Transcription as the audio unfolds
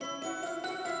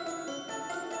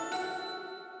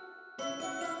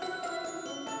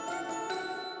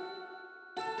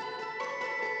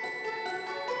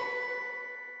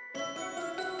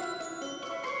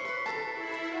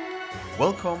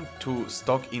Welcome to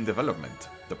Stock in Development,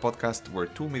 the podcast where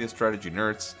two media strategy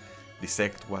nerds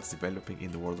dissect what's developing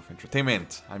in the world of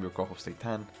entertainment. I'm your co-host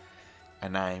Eitan,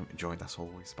 and I'm joined as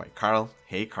always by Carl.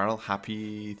 Hey Carl,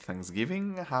 happy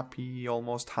Thanksgiving, happy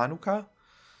almost Hanukkah.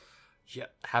 Yeah,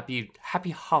 happy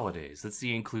holidays. That's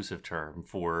the inclusive term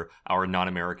for our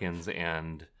non-Americans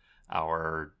and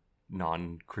our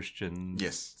non-Christians.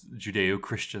 Yes.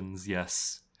 Judeo-Christians,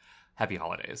 yes. Happy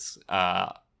holidays.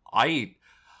 I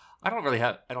don't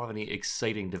have any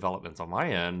exciting developments on my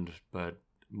end, but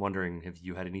I'm wondering, have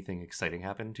you had anything exciting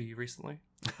happen to you recently?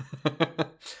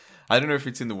 I don't know if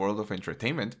it's in the world of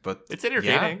entertainment, but It's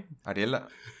entertaining. Yeah, Ariella,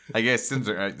 I guess since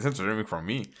entertaining from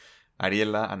me,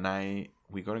 Ariella and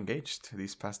we got engaged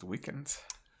this past weekend.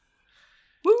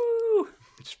 Woo!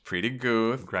 It's pretty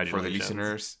good. Congratulations. For the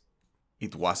listeners,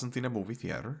 it wasn't in a movie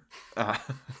theater.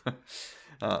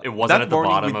 It wasn't at the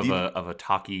bottom of a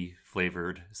Taki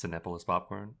flavored Cinepolis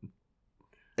popcorn.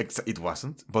 It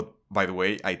wasn't. But by the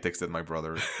way, I texted my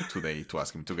brother today to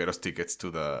ask him to get us tickets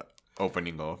to the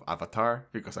opening of Avatar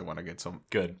because I want to get some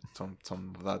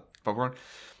of that popcorn.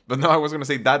 But no, I was gonna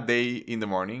say that day in the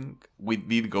morning we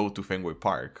did go to Fenway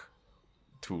Park,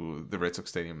 to the Red Sox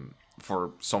Stadium,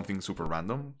 for something super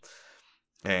random.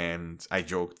 And I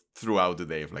joked throughout the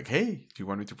day of like, hey, do you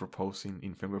want me to propose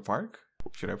in Fenway Park?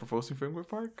 Should I propose in Fenway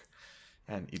Park?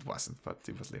 And it wasn't, but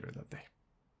it was later that day.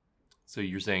 So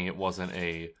you're saying it wasn't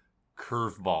a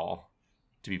curveball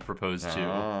to be proposed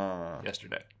to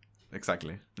yesterday?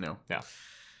 Exactly. No. Yeah.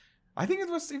 I think it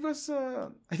was.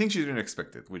 I think she didn't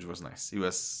expect it, which was nice. It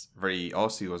was very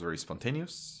us. It was very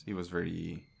spontaneous. It was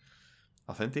very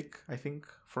authentic, I think,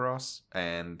 for us.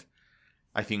 And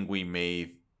I think we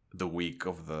made the week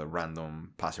of the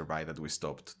random passerby that we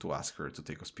stopped to ask her to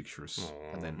take us pictures.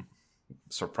 Aww. And then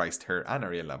surprised her and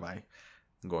Ariella by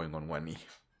going on one knee.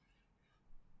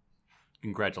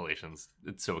 Congratulations.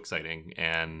 It's so exciting.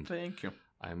 And thank you.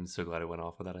 I'm so glad it went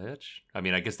off without a hitch. I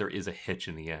mean, I guess there is a hitch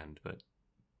in the end, but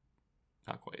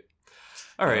not quite.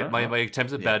 All right. My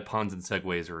attempts at bad puns and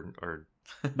segues are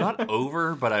not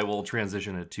over, but I will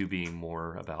transition it to being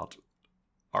more about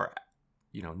our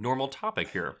normal topic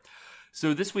here.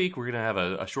 So this week we're going to have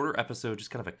a shorter episode,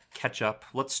 just kind of a catch up.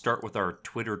 Let's start with our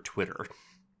Twitter.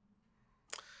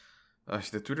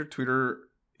 The Twitter,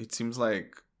 it seems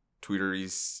like Twitter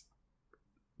is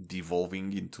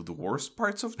devolving into the worst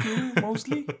parts of Twitter,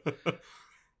 mostly.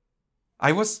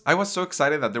 I was so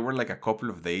excited that there were like a couple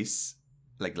of days,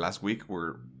 like last week,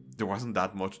 where there wasn't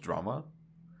that much drama.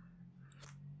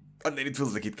 And then it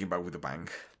feels like it came back with a bang.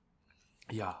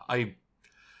 Yeah,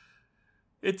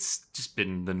 it's just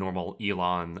been the normal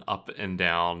Elon up and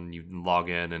down. You log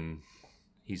in and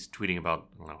he's tweeting about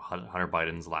Hunter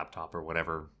Biden's laptop or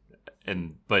whatever.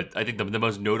 But I think the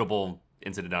most notable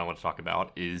incident I want to talk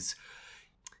about is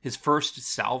his first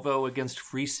salvo against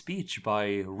free speech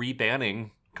by rebanning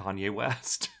Kanye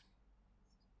West.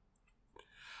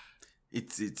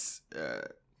 It's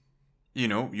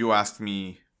you asked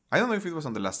me, I don't know if it was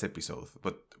on the last episode,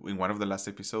 but in one of the last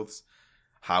episodes,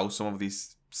 how some of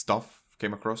this stuff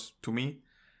came across to me.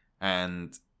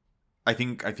 And I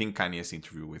think Kanye's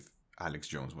interview with Alex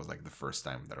Jones was like the first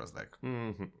time that I was like,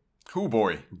 oh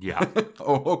boy. Yeah.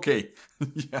 Oh, okay.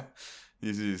 Yeah.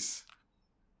 This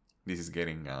is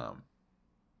getting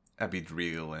a bit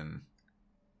real, and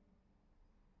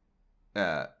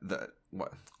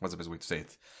what's the best way to say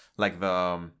it? Like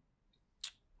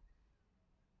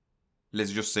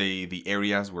let's just say the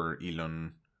areas where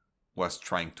Elon was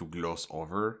trying to gloss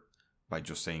over by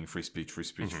just saying free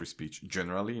speech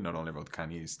generally, not only about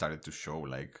Kanye, started to show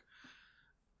like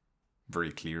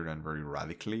very clear and very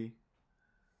radically,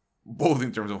 both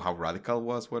in terms of how radical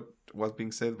was what was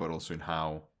being said, but also in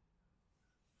how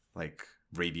like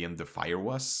radiant the fire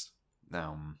was.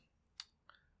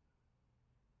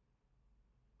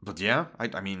 But yeah,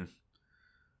 I mean,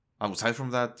 aside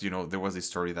from that, there was this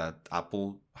story that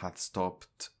Apple had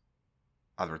stopped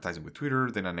advertising with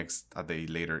Twitter. Then a day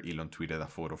later, Elon tweeted a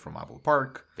photo from Apple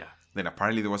Park. Yeah. Then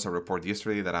apparently there was a report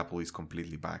yesterday that Apple is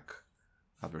completely back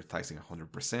advertising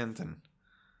 100%, and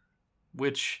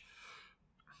which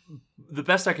the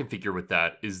best I can figure with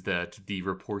that is that the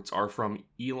reports are from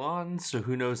Elon, so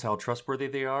who knows how trustworthy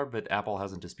they are, but Apple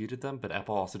hasn't disputed them. But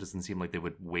Apple also doesn't seem like they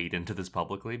would wade into this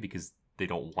publicly because they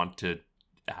don't want to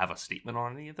have a statement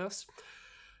on any of this.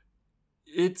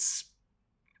 This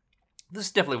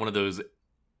is definitely one of those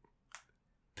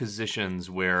positions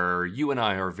where you and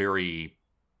I are very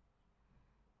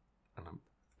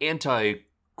anti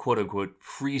quote unquote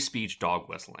free speech dog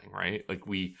whistling, right? Like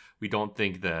we don't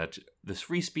think that this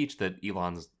free speech that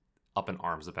Elon's up in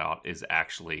arms about is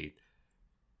actually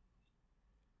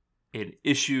an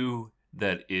issue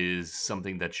that is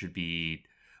something that should be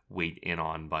weighed in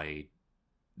on by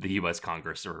the U.S.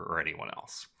 Congress or anyone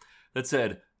else. That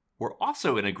said, we're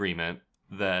also in agreement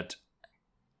that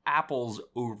Apple's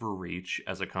overreach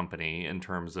as a company in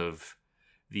terms of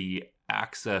the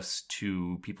access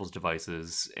to people's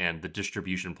devices and the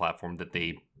distribution platform that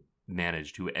they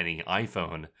manage to any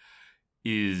iPhone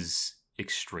is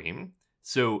extreme.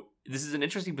 So this is an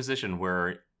interesting position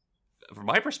where, from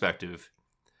my perspective,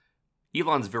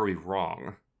 Elon's very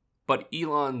wrong. But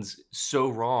Elon's so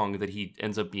wrong that he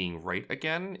ends up being right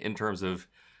again in terms of,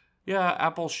 yeah,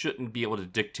 Apple shouldn't be able to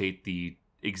dictate the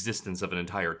existence of an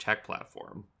entire tech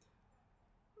platform.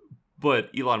 But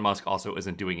Elon Musk also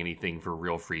isn't doing anything for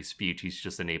real free speech. He's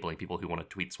just enabling people who want to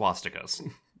tweet swastikas.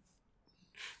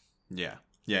 Yeah,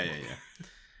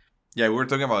 we were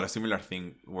talking about a similar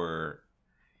thing where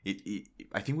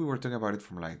I think we were talking about it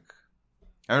from I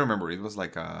don't remember. It was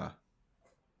like a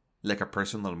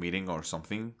personal meeting or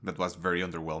something that was very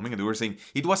underwhelming. And we were saying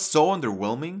it was so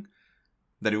underwhelming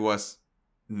that it was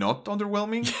not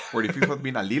underwhelming. Or if it had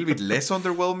been a little bit less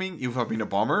underwhelming, it would have been a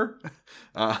bummer.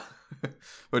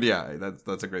 But yeah,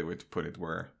 that's a great way to put it,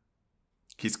 where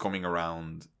he's coming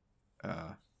around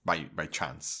by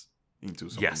chance into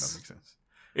something that makes sense.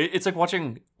 It's like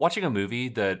watching a movie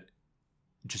that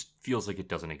just feels like it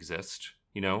doesn't exist,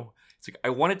 you know? It's like, I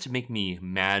want it to make me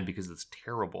mad because it's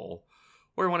terrible,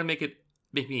 or I want to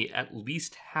make me at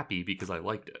least happy because I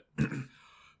liked it.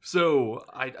 So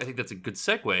I think that's a good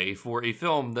segue for a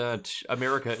film that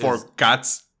America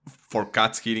Cats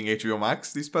hitting HBO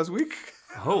Max this past week.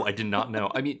 Oh, I did not know.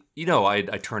 I mean, I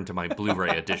turn to my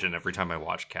Blu-ray edition every time I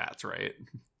watch Cats, right?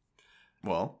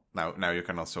 Well, now you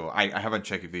can also... I haven't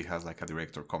checked if it has a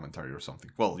director commentary or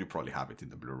something. Well, you probably have it in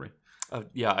the Blu-ray.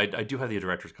 Yeah, I do have the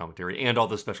director's commentary and all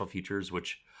the special features,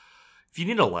 which, if you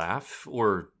need a laugh,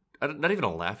 or not even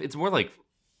a laugh, it's more like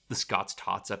the Scott's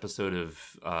Tots episode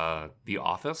of The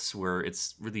Office, where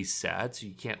it's really sad, so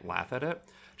you can't laugh at it.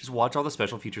 Just watch all the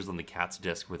special features on the Cats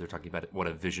disc where they're talking about what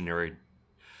a visionary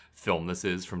film this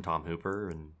is from Tom Hooper,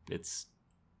 and it's...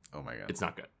 Oh my God. It's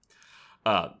not good.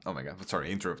 Oh my God.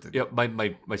 Sorry, interrupted. Yeah, my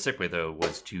segue, though,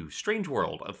 was to Strange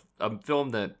World, a film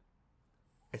that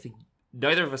I think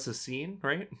neither of us has seen,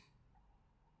 right?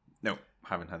 No,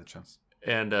 haven't had a chance.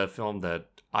 And a film that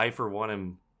I, for one,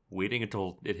 am waiting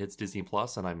until it hits Disney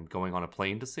Plus and I'm going on a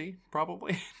plane to see,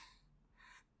 probably.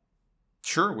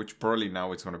 Sure, which probably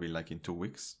now it's going to be in 2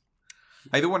 weeks.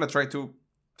 I do want to try to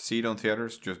see it on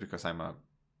theaters just because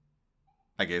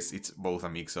I guess it's both a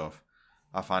mix of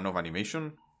a fan of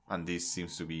animation, and this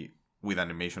seems to be with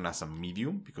animation as a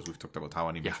medium, because we've talked about how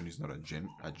animation is not a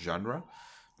genre,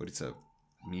 but it's a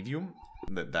medium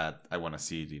that I want to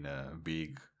see it in a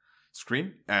big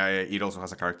screen. It also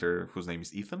has a character whose name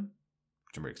is Ethan,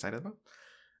 which I'm very excited about.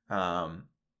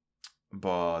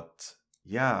 But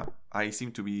yeah, I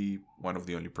seem to be one of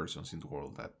the only persons in the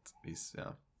world that is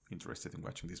interested in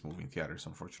watching this movie in theaters,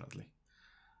 unfortunately.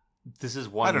 This is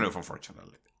one... I don't know if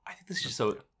unfortunately. I think this is just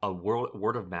a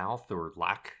word of mouth, or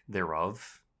lack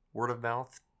thereof word of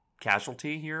mouth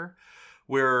casualty here,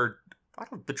 where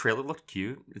the trailer looked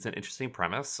cute. It's an interesting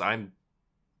premise.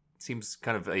 Seems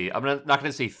kind of I'm not going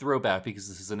to say throwback, because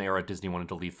this is an era Disney wanted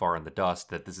to leave far in the dust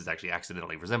that this is actually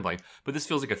accidentally resembling, but this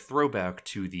feels like a throwback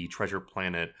to the Treasure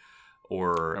Planet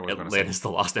or Atlantis the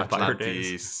Lost Empire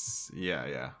days.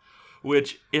 Yeah.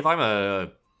 Which, if I'm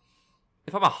a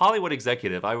Hollywood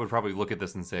executive, I would probably look at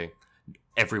this and say,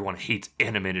 everyone hates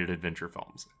animated adventure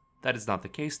films. That is not the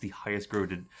case. The highest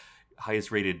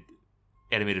rated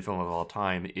animated film of all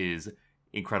time is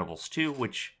Incredibles 2,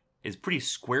 which is pretty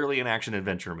squarely an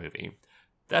action-adventure movie.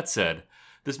 That said,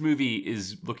 this movie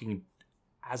is looking,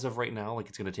 as of right now, like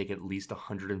it's going to take at least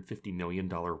 $150 million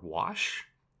wash.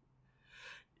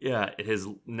 Yeah, it has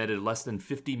netted less than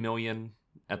 $50 million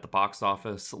at the box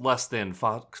office, less than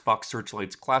Fox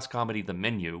Searchlight's class comedy The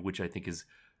Menu, which I think is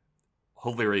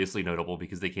hilariously notable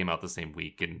because they came out the same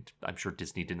week, and I'm sure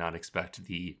Disney did not expect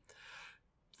the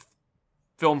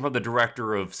film from the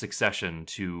director of Succession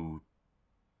to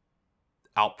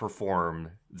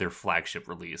outperform their flagship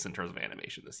release in terms of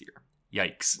animation this year.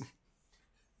 Yikes.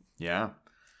 Yeah,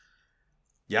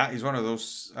 it's one of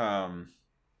those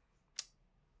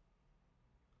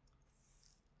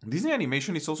Disney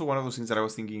animation is also one of those things that I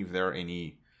was thinking if there are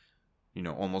any,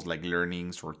 almost like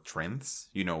learnings or trends,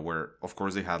 where of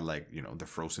course they had the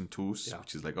Frozen 2s,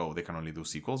 which is they can only do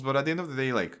sequels, but at the end of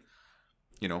the day,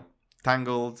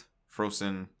 Tangled,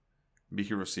 Frozen, Big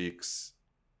Hero 6,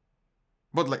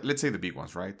 but let's say the big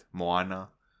ones, right? Moana,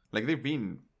 they've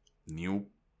been new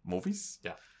movies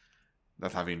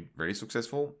that have been very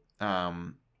successful.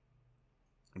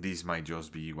 This might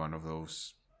just be one of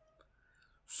those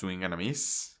swing and a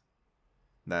miss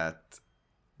that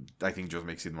I think just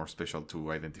makes it more special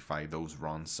to identify those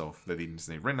runs of the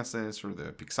Disney Renaissance or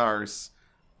the Pixar's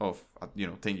of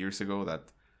 10 years ago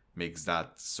that makes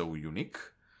that so unique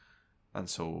and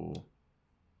so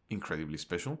incredibly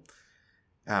special.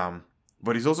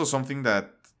 But it's also something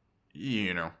that,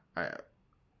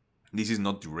 this is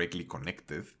not directly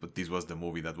connected, but this was the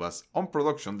movie that was on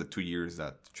production the 2 years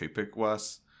that Chapek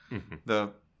was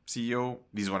the CEO.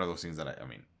 This is one of those things that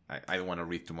I don't want to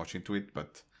read too much into it,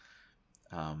 but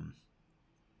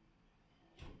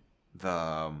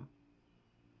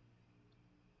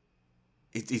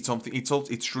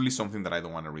it's truly something that I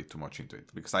don't want to read too much into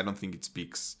it, because I don't think it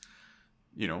speaks,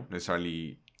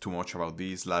 necessarily too much about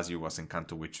this. Last year was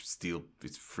Encanto, which still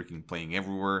is freaking playing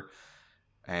everywhere,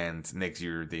 and next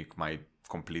year they might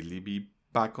completely be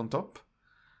back on top.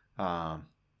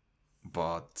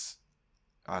 But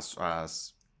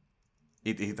as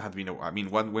it had been,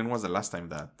 when was the last time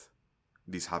that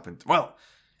this happened? Well,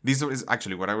 this is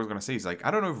actually what I was gonna say. Is like, I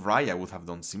don't know if Raya would have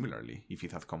done similarly if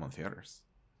it had come on theaters,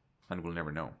 and we'll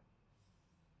never know.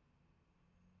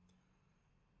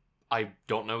 I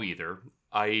don't know either.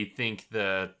 I think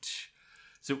that,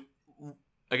 so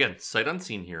again, sight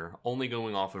unseen here, only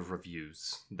going off of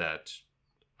reviews that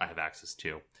I have access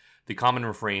to. The common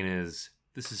refrain is,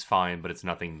 this is fine, but it's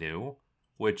nothing new,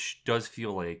 which does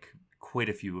feel like quite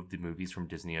a few of the movies from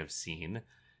Disney I've seen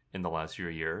in the last few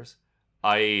years.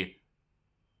 I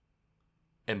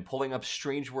am pulling up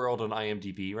Strange World on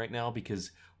IMDb right now,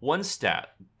 because one stat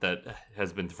that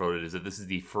has been thrown is that this is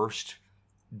the first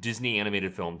Disney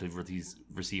animated film to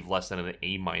receive less than an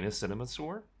A- cinema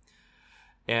score.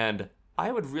 And I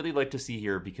would really like to see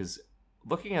here, because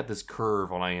looking at this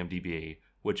curve on IMDb,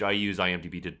 which I use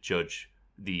IMDb to judge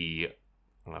the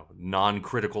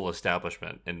non-critical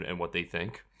establishment and what they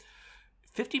think,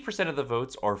 50% of the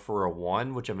votes are for a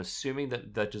 1, which I'm assuming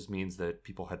that just means that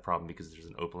people had problem because there's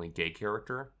an openly gay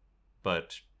character.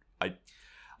 But I'll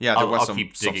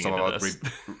keep digging into this.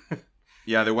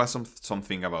 Yeah, there was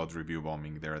something about review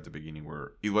bombing there at the beginning,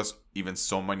 where it was even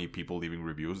so many people leaving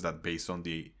reviews that based on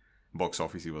the box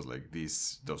office, it was like,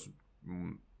 this does,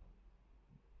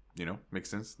 make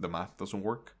sense. The math doesn't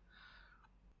work.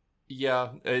 Yeah,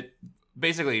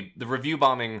 basically the review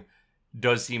bombing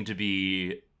does seem to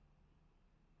be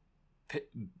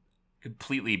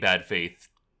completely bad faith,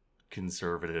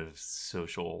 conservative,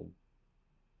 social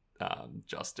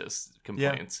justice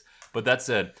complaints. Yeah. But that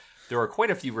said, there are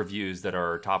quite a few reviews that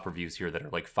are top reviews here that are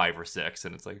like 5 or 6,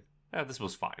 and it's like, this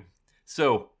was fine.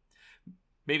 So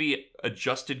maybe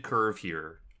adjusted curve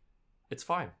here, it's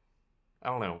fine. I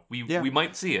don't know. We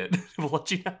might see it. We'll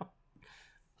let you know.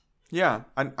 Yeah,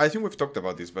 and I think we've talked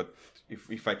about this, but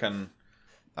if I can,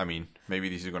 maybe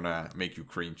this is gonna make you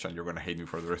cringe and you're gonna hate me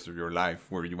for the rest of your life,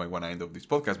 where you might want to end up this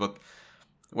podcast. But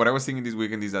what I was thinking this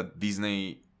weekend is that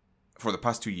Disney, for the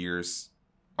past 2 years,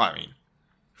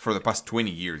 for the past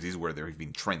 20 years, is where they've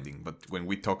been trending. But when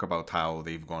we talk about how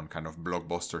they've gone kind of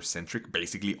blockbuster-centric,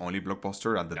 basically only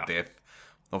blockbuster, and the death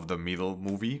of the middle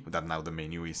movie, that now the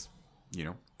menu is,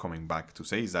 coming back to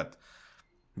say, is that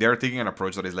they are taking an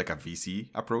approach that is like a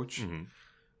VC approach,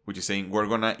 which is saying, we're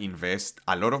going to invest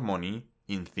a lot of money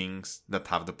in things that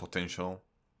have the potential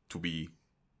to be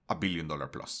 $1 billion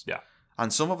plus. Yeah.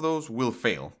 And some of those will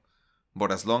fail.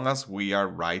 But as long as we are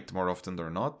right more often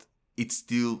than not, it's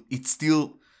still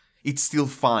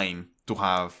fine to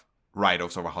have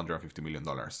write-offs of $150 million,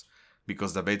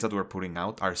 because the bets that we're putting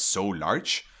out are so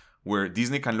large, where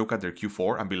Disney can look at their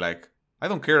Q4 and be like, I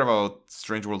don't care about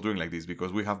Strange World doing like this,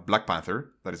 because we have Black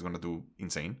Panther that is going to do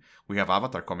insane. We have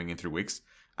Avatar coming in 3 weeks.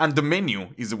 And the menu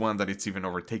is the one that it's even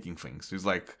overtaking things. It's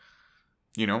like,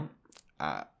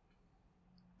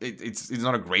 it's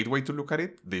not a great way to look at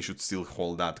it. They should still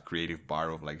hold that creative bar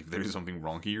of like, if there is something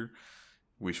wrong here,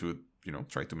 we should,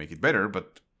 try to make it better.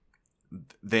 But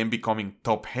them becoming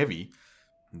top heavy,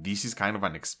 this is kind of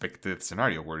an expected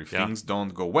scenario where if things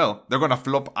don't go well, they're going to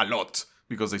flop a lot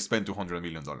because they spent $200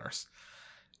 million.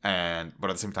 But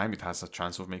at the same time, it has a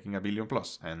chance of making $1 billion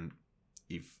plus. And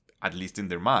if, at least in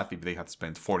their math, if they had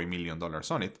spent $40 million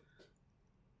on it,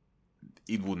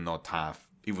 it would not have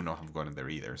gotten there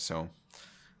either. So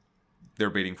they're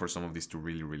waiting for some of this to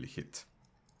really, really hit.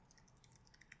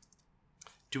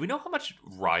 Do we know how much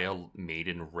Raya made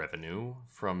in revenue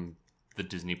from the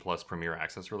Disney Plus Premier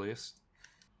Access release?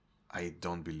 I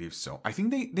don't believe so. I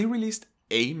think they released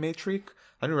a metric.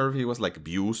 I don't remember if it was like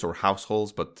views or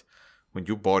households, but when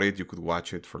you bought it, you could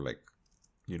watch it for like,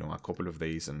 a couple of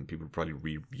days, and people probably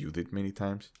reviewed it many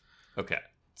times. Okay.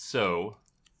 So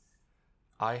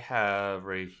I have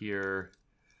right here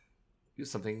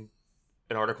something.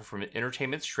 an article from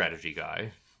Entertainment Strategy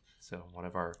Guy. So one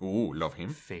of our love him.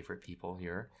 favorite people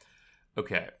here.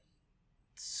 Okay.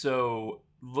 So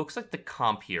looks like the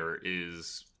comp here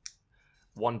is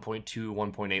 1.2,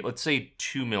 1.8. Let's say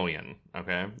 2 million.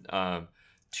 Okay.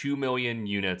 2 million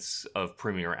units of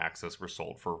Premier Access were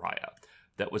sold for Raya.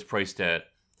 That was priced at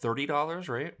 $30,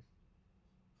 right?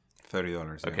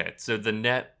 $30. Yeah. Okay. So the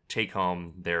net take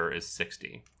home there is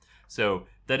 60. So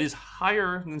that is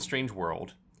higher than Strange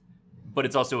World. But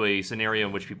it's also a scenario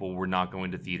in which people were not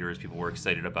going to theaters. People were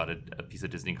excited about a piece of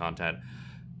Disney content.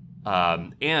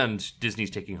 And Disney's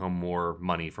taking home more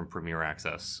money from Premier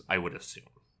Access, I would assume,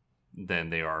 than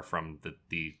they are from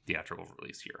the theatrical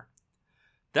release here.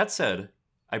 That said,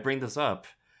 I bring this up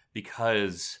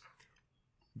because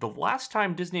the last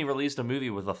time Disney released a movie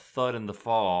with a thud in the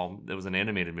fall, that was an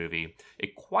animated movie,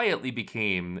 it quietly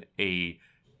became a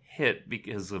hit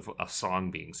because of a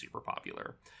song being super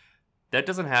popular. This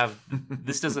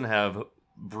doesn't have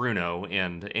Bruno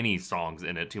and any songs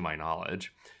in it, to my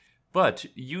knowledge. But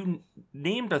you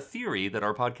named a theory that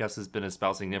our podcast has been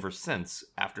espousing ever since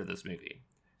after this movie.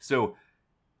 So,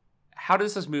 how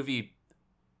does this movie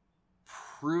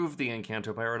prove the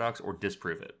Encanto paradox or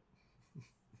disprove it?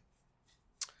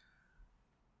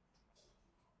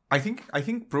 I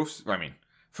think proofs. I mean,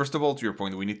 first of all, to your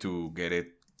point, we need to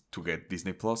get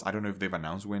Disney Plus. I don't know if they've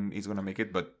announced when it's gonna make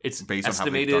it, but it's based on how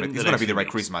they've estimated done it, it's gonna be there by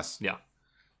weeks. Christmas.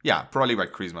 Yeah, probably by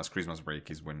Christmas. Christmas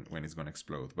break is when it's gonna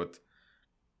explode. But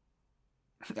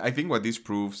I think what this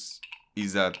proves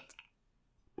is that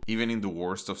even in the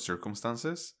worst of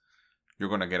circumstances, you're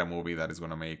gonna get a movie that is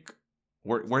gonna make.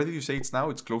 Where did you say it's now?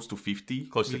 It's close to 50.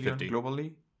 Close to 50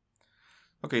 globally.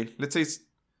 Okay, let's say it's.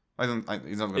 It's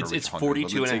not gonna reach it's 100,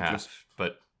 42 and a half, close,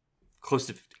 but close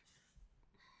to 50.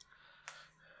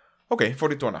 Okay,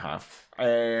 42 and a half.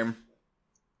 I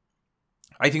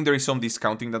think there is some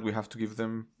discounting that we have to give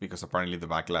them because apparently the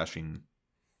backlash in,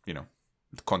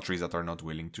 countries that are not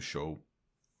willing to show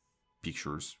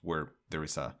pictures where there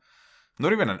is not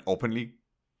even an openly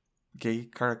gay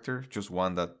character, just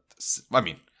one that,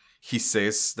 he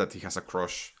says that he has a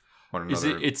crush on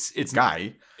another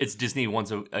guy. It's Disney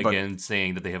once again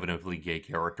saying that they have an openly gay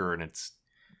character, and it's.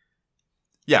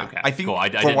 Yeah, okay, I think cool.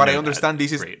 from what I understand,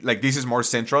 this is more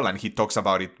central, and he talks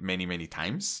about it many, many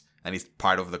times, and it's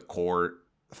part of the core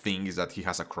thing is that he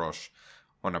has a crush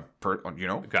on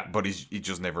okay. But it's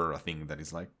just never a thing that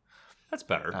is like. That's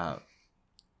better.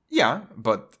 Yeah,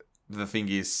 but the thing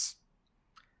is,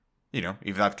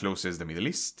 if that closes the Middle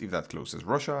East, if that closes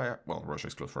Russia, well, Russia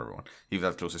is closed for everyone. If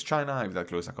that closes China, if that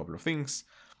closes a couple of things,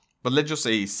 but let's just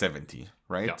say 70,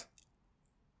 right? Yeah.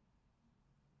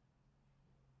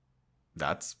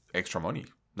 That's extra money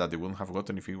that they wouldn't have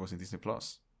gotten if it was in Disney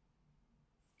Plus.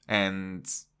 And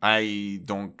I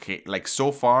don't care. Like,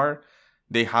 so far,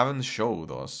 they haven't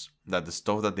showed us that the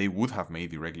stuff that they would have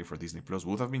made directly for Disney Plus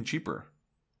would have been cheaper.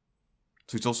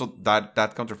 So it's also that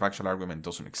counterfactual argument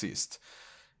doesn't exist.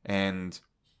 And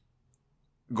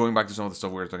going back to some of the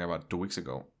stuff we were talking about 2 weeks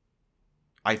ago,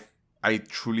 I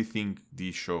truly think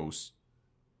these shows,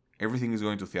 everything is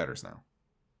going to theaters now.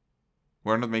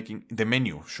 We're not making the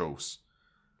menu shows.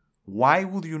 Why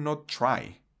would you not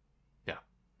try? Yeah.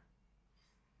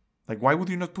 Like, why would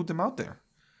you not put them out there?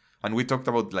 And we talked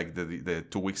about like the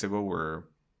 2 weeks ago where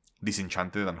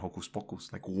Disenchanted and Hocus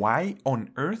Pocus. Like, why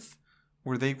on earth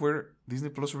were Disney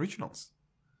Plus originals?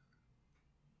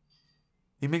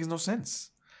 It makes no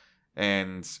sense.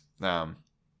 And I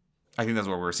think that's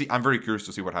what we're seeing. I'm very curious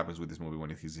to see what happens with this movie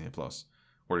when it hits Disney Plus.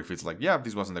 Or if it's like, yeah,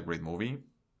 this wasn't a great movie.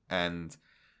 And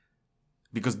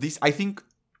because I think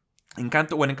when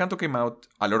Encanto came out,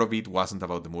 a lot of it wasn't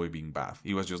about the movie being bad.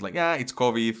 It was just like, yeah, it's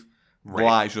COVID. Right.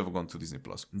 Why I should have gone to Disney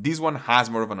Plus. This one has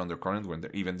more of an undercurrent when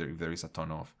if there is a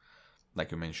ton of,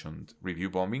 like you mentioned, review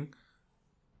bombing.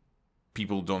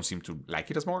 People don't seem to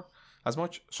like it as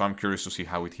much. So I'm curious to see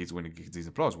how it hits when it gets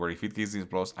Disney Plus. Where if it gets Disney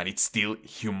Plus and it's still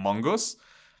humongous,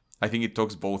 I think it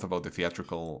talks both about the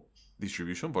theatrical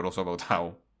distribution, but also about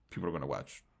how people are going to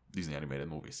watch Disney animated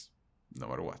movies, no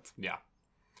matter what. Yeah.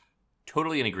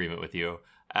 Totally in agreement with you.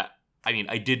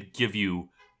 I did give you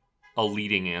a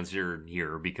leading answer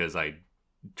here because I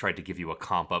tried to give you a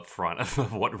comp up front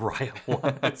of what Raya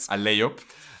was. A layup.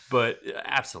 But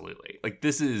absolutely. Like,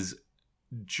 this is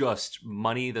just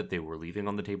money that they were leaving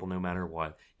on the table no matter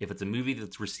what. If it's a movie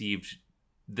that's received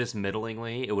this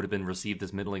middlingly, it would have been received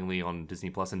this middlingly on Disney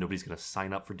Plus, and nobody's going to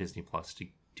sign up for Disney Plus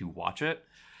to watch it.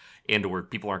 And or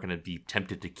people aren't going to be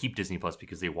tempted to keep Disney Plus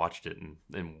because they watched it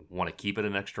and want to keep it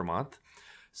an extra month.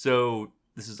 So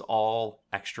this is all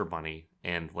extra money.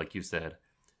 And like you said,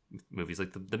 Movies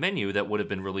like the Menu that would have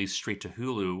been released straight to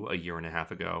Hulu a year and a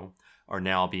half ago are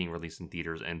now being released in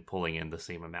theaters and pulling in the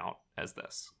same amount as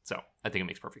this. So I think it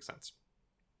makes perfect sense.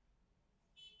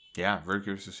 Yeah, very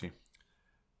curious to see.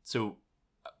 So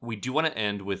we do want to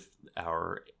end with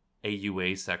our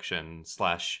AUA section /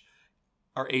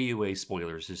 our AUA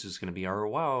spoilers. This is going to be our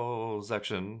wow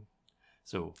section.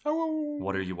 So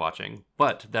what are you watching?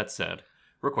 But that said,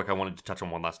 real quick, I wanted to touch on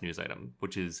one last news item,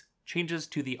 which is changes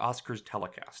to the Oscars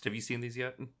telecast. Have you seen these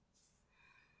yet?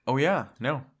 Oh yeah,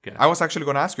 no. Okay. I was actually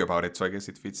going to ask you about it, so I guess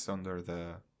it fits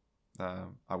under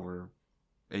our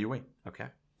AUA. Okay.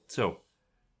 So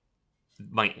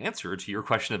my answer to your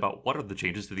question about what are the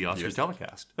changes to the Oscars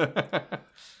telecast.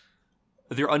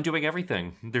 They're undoing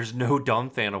everything. There's no Dumb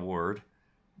Fan Award.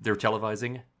 They're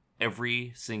televising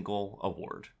every single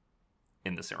award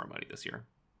in the ceremony this year.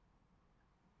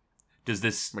 Does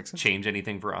this change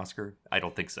anything for Oscar? I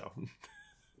don't think so.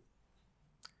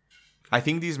 I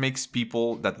think this makes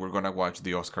people that were going to watch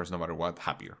the Oscars no matter what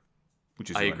happier. Which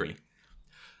is I agree.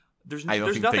 There's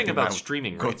nothing about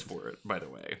streaming rights for it, by the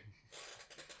way.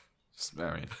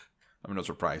 I mean, I'm not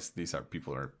surprised. These are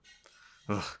people are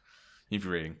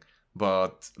infuriating.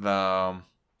 But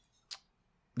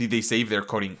did they say if they're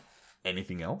cutting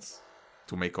anything else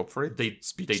to make up for it? They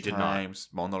did times,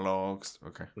 not. Monologues.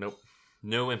 Okay. Nope.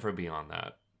 No info beyond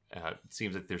that. It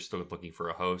seems like they're still looking for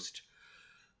a host.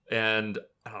 And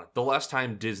I don't know, the last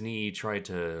time Disney tried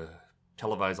to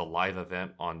televise a live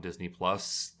event on Disney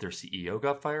Plus, their CEO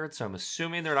got fired. So I'm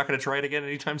assuming they're not going to try it again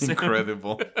anytime soon.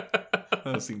 Incredible.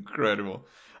 That's incredible.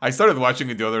 I started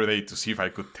watching it the other day to see if I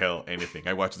could tell anything.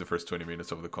 I watched the first 20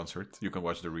 minutes of the concert. You can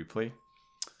watch the replay.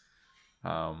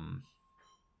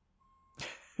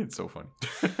 It's so fun.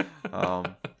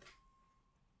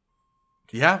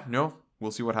 Yeah, no,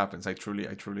 we'll see what happens. I truly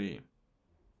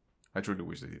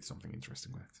wish they did something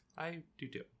interesting with it. I do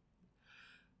too.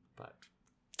 But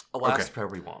alas,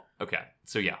 probably won't. Okay,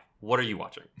 so yeah, what are you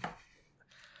watching?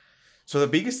 So the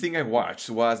biggest thing I watched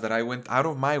was that I went out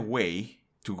of my way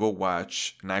to go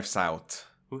watch Knives Out,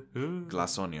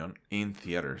 Glass Onion in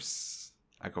theaters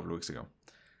a couple of weeks ago.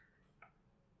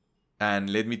 And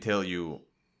let me tell you,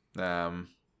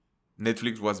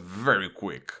 Netflix was very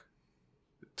quick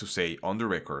to say on the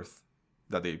record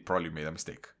that they probably made a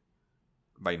mistake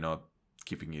by not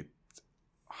keeping it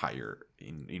higher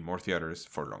in more theaters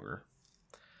for longer.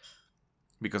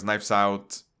 Because Knives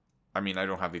Out, I mean, I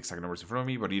don't have the exact numbers in front of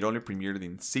me, but it only premiered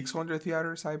in 600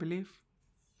 theaters, I believe.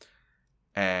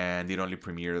 And it only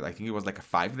premiered, I think it was like a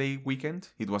 5-day weekend.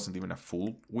 It wasn't even a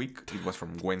full week. It was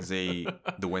from Wednesday,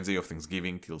 the Wednesday of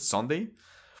Thanksgiving till Sunday.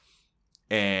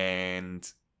 And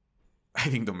I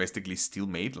think domestically still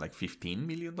made like $15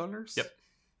 million. Yep. That's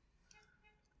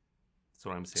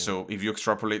what I'm saying. So if you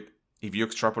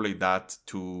extrapolate that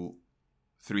to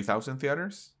 3,000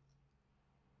 theaters,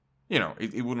 you know,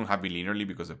 it wouldn't have been linearly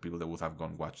because the people that would have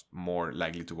gone watched, more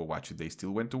likely to go watch it, they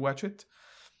still went to watch it.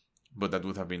 But that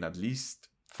would have been at least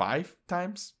 5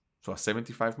 times. So a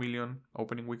 75 million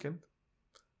opening weekend.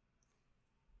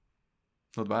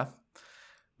 Not bad.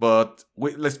 But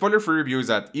the spoiler-free review is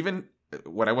that even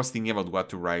when I was thinking about what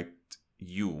to write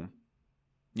you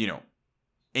know,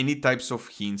 any types of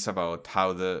hints about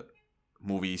how the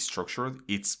movie is structured,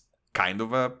 it's kind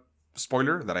of a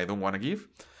spoiler that I don't want to give.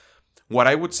 What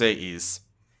I would say is,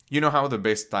 you know how the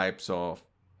best types of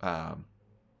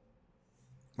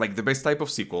the best type of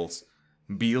sequels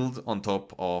build on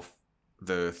top of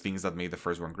the things that made the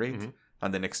first one great,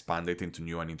 and then expand it into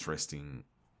new and interesting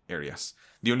areas.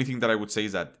 The only thing that I would say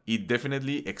is that it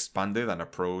definitely expanded and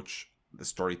approached the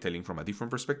storytelling from a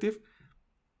different perspective.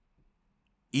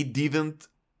 It didn't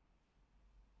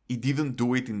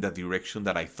do it in the direction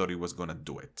that I thought it was gonna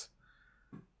do it.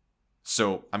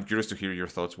 So I'm curious to hear your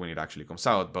thoughts when it actually comes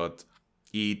out, but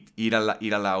it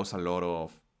allows a lot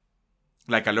of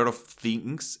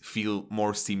things feel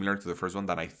more similar to the first one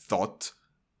than I thought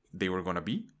they were gonna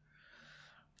be.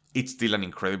 It's still an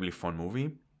incredibly fun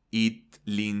movie. It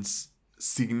leans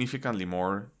significantly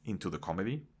more into the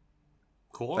comedy.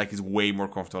 Cool. Like, it's way more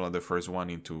comfortable than the first one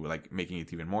into like making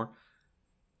it even more.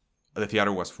 The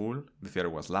theater was full. The theater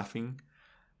was laughing.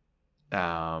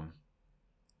 I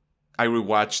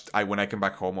rewatched. When I came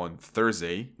back home on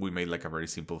Thursday, we made like a very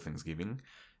simple Thanksgiving,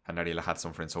 and Ariela had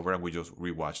some friends over, and we just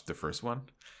rewatched the first one.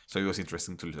 So it was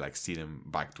interesting to like see them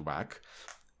back to back,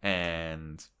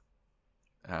 and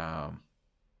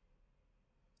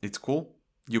it's cool.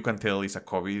 You can tell it's a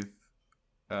COVID.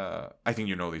 I think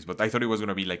you know this, but I thought it was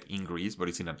gonna be like in Greece, but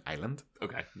it's in an island.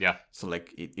 Okay, yeah. So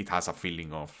like it has a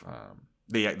feeling of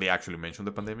they actually mentioned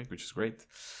the pandemic, which is great,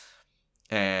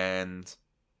 and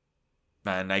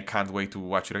And I can't wait to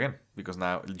watch it again because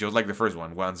now, just like the first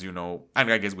one, once you know,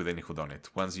 and I guess with any whodunit,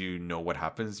 once you know what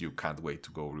happens, you can't wait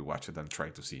to go rewatch it and try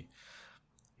to see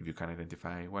if you can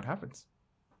identify what happens.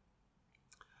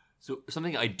 So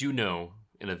something I do know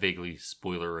in a vaguely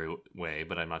spoiler way,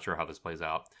 but I'm not sure how this plays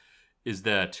out, is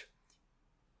that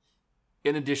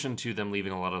in addition to them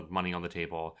leaving a lot of money on the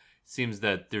table, it seems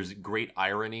that there's great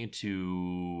irony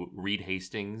to Reed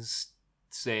Hastings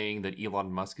saying that Elon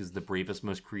Musk is the bravest,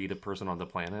 most creative person on the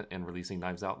planet and releasing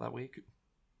Knives Out that week.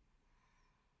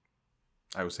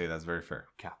 I would say that's very fair.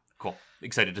 Yeah, cool.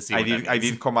 Excited to see. I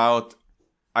did come out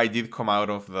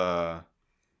of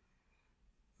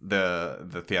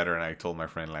the theater and I told my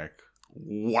friend like,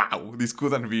 wow, this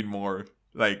couldn't be more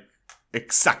like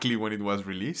exactly when it was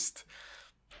released.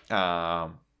 I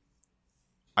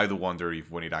do wonder if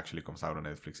when it actually comes out on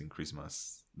Netflix in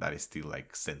Christmas, that is still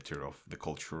like center of the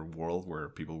culture world where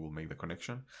people will make the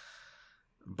connection.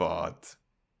 But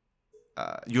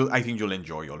I think you'll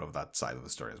enjoy all of that side of the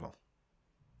story as well.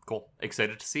 Cool.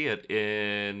 Excited to see it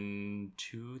in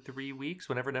 2-3 weeks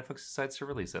whenever Netflix decides to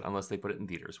release it, unless they put it in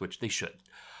theaters, which they should.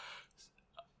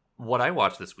 What I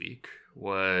watched this week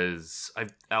was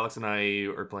Alex and I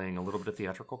are playing a little bit of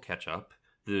theatrical catch up.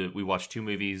 We watched 2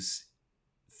 movies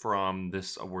from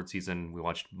this award season. We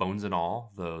watched Bones and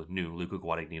All, the new Luca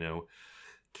Guadagnino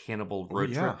cannibal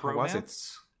road trip romance. How was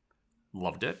it?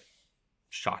 Loved it.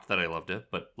 Shocked that I loved it,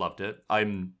 but loved it.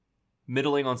 I'm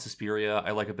middling on Suspiria.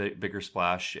 I like a bit bigger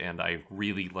splash, and I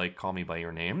really like Call Me by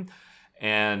Your Name.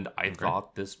 And I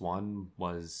thought this one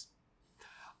was...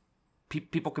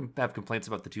 People can have complaints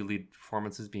about the 2 lead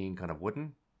performances being kind of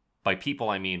wooden. By people,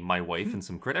 I mean my wife and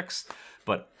some critics.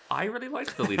 But I really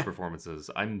liked the lead performances.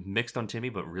 I'm mixed on Timmy,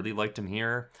 but really liked him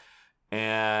here.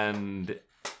 And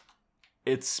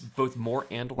it's both more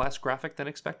and less graphic than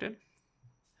expected.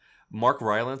 Mark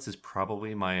Rylance is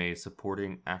probably my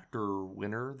supporting actor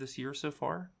winner this year so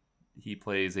far. He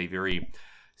plays a very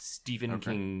Stephen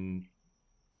King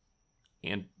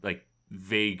and like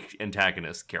vague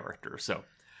antagonist character. So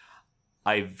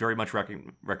I very much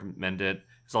recommend it.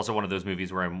 It's also one of those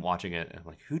movies where I'm watching it and I'm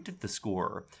like, who did the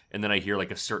score? And then I hear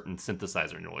like a certain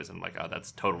synthesizer noise and I'm like, oh,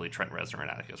 that's totally Trent Reznor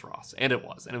and Atticus Ross. And it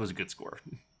was a good score.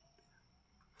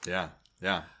 Yeah.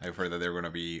 I've heard that they're going to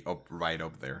be right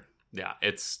up there. Yeah,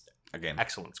 it's again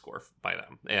excellent score by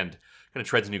them and kind of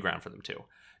treads new ground for them too.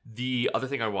 The other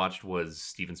thing I watched was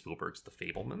Steven Spielberg's The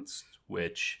Fabelmans,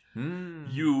 which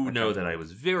know that I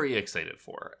was very excited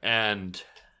for. And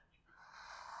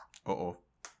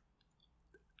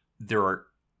there are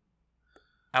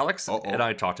Alex and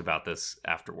I talked about this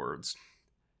afterwards.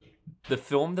 The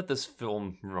film that this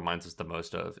film reminds us the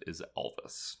most of is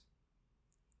Elvis,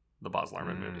 the Baz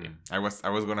Luhrmann movie. I was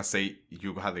gonna say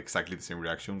you had exactly the same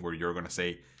reaction where you're gonna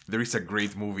say there is a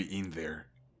great movie in there,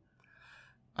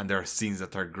 and there are scenes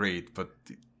that are great, but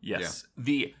yes,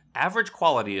 the average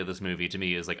quality of this movie to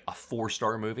me is like a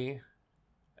 4-star movie,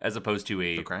 as opposed to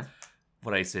a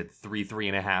what I said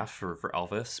 3.5 for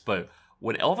Elvis, but.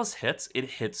 When Elvis hits, it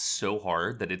hits so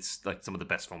hard that it's like some of the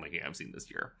best filmmaking I've seen this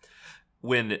year.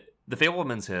 When The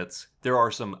Fabelmans hits, there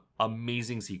are some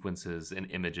amazing sequences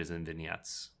and images and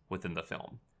vignettes within the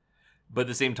film. But at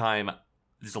the same time,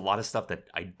 there's a lot of stuff that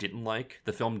I didn't like.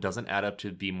 The film doesn't add up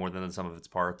to be more than the sum of its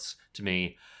parts to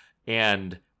me.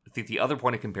 And I think the other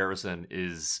point of comparison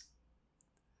is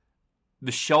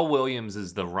Michelle Williams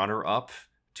is the runner-up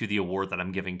to the award that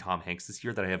I'm giving Tom Hanks this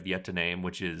year that I have yet to name,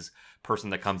 which is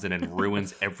person that comes in and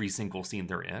ruins every single scene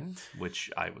they're in,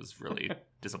 which I was really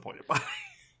disappointed by.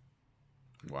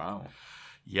 Wow.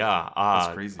 Yeah.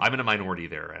 That's crazy. I'm in a minority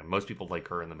there, and most people like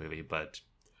her in the movie, but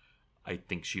I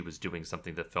think she was doing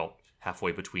something that felt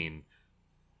halfway between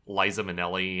Liza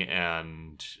Minnelli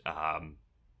and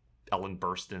Ellen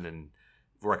Burstyn and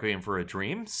Requiem for a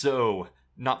Dream. So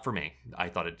not for me. I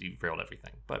thought it derailed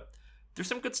everything, but there's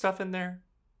some good stuff in there.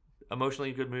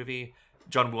 Emotionally good movie.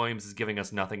 John Williams is giving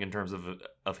us nothing in terms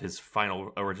of his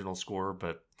final original score,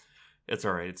 but it's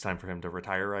all right. It's time for him to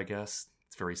retire, I guess.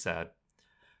 It's very sad.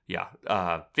 Yeah.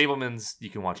 Fabelmans, you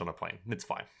can watch on a plane. It's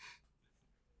fine.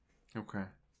 Okay.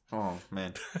 Oh,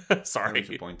 man. Sorry.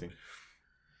 Disappointing.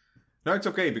 No, it's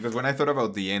okay, because when I thought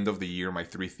about the end of the year, my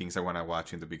 3 things I want to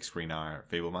watch in the big screen are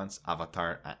Fabelmans,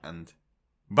 Avatar, and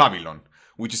Babylon,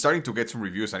 which is starting to get some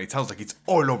reviews, and it sounds like it's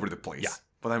all over the place. Yeah.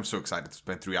 But I'm so excited to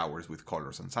spend 3 hours with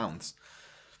colors and sounds.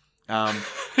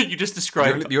 You just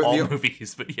described all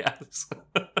movies, but yes.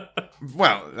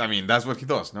 Well, I mean, that's what he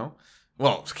does, no?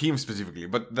 Well, him specifically.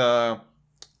 But the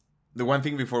one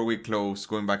thing before we close,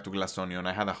 going back to Glass Onion,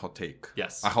 I had a hot take.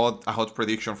 Yes. A hot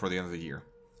prediction for the end of the year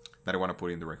that I want to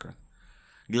put in the record.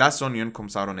 Glass Onion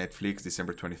comes out on Netflix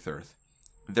December 23rd.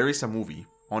 there is a movie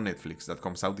on Netflix that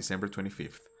comes out December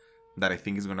 25th that I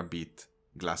think is going to beat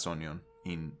Glass Onion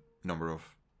in number of...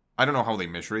 I don't know how they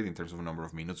measure it in terms of number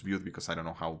of minutes viewed because I don't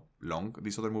know how long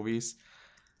this other movie is.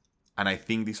 And I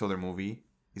think this other movie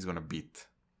is going to beat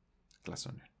Glass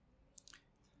Onion.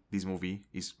 This movie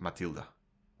is Matilda,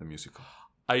 the musical.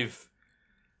 I've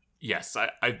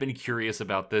been curious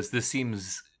about this. This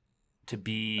seems to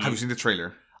be... Have you seen the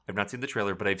trailer? I've not seen the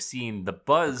trailer, but I've seen the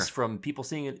buzz from people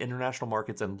seeing it in international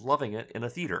markets and loving it in a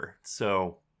theater.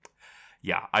 So,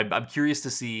 yeah, I'm curious to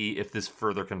see if this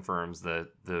further confirms that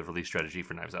the release strategy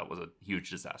for Knives Out was a huge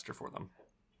disaster for them.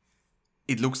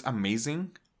 It looks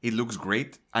amazing. It looks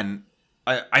great. And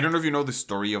I don't know if you know the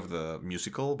story of the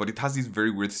musical, but it has this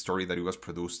very weird story that it was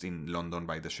produced in London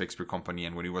by the Shakespeare Company.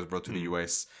 And when it was brought to the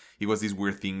US, it was this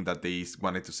weird thing that they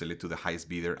wanted to sell it to the highest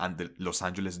bidder. And the Los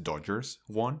Angeles Dodgers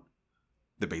won,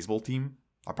 the baseball team.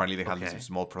 Apparently they had this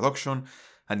small production.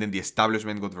 And then the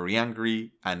establishment got very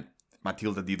angry. And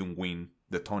Matilda didn't win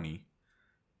the Tony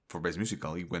for Best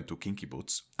Musical. It went to Kinky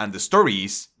Boots. And the story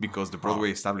is because the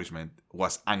Broadway establishment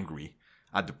was angry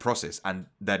at the process and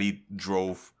that it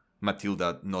drove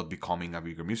Matilda not becoming a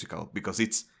bigger musical because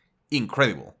it's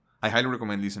incredible. I highly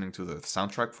recommend listening to the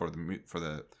soundtrack for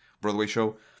the Broadway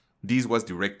show. This was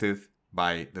directed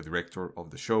by the director of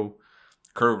the show,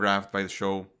 choreographed by the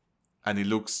show, and it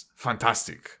looks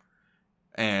fantastic.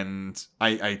 And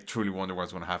I truly wonder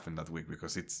what's going to happen that week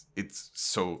because it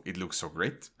looks so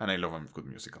great, and I love a good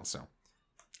musical, so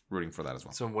rooting for that as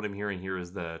well. So what I'm hearing here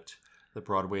is that the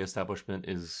Broadway establishment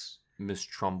is Miss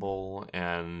Trumbull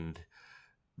and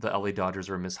the LA Dodgers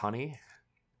are Miss Honey?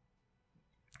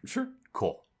 Sure.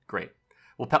 Cool. Great.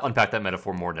 We'll unpack that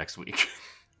metaphor more next week.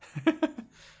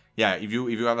 Yeah, if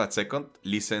you have that second,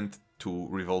 listen to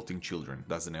Revolting Children.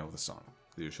 That's the name of the song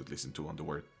that you should listen to on the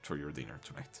way for your dinner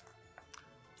tonight.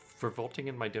 Revolting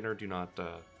and my dinner do not,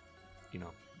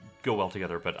 go well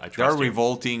together, but I trust They are you.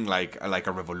 Revolting like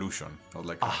a revolution, not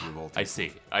like a revolting. I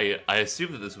see. I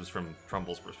assume that this was from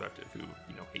Trumbull's perspective, who,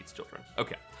 hates children.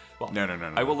 Okay. Well, no.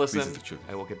 I will listen.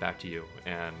 I will get back to you.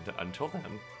 And until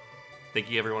then, thank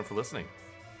you everyone for listening.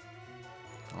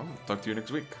 I'll talk to you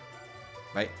next week.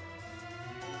 Bye.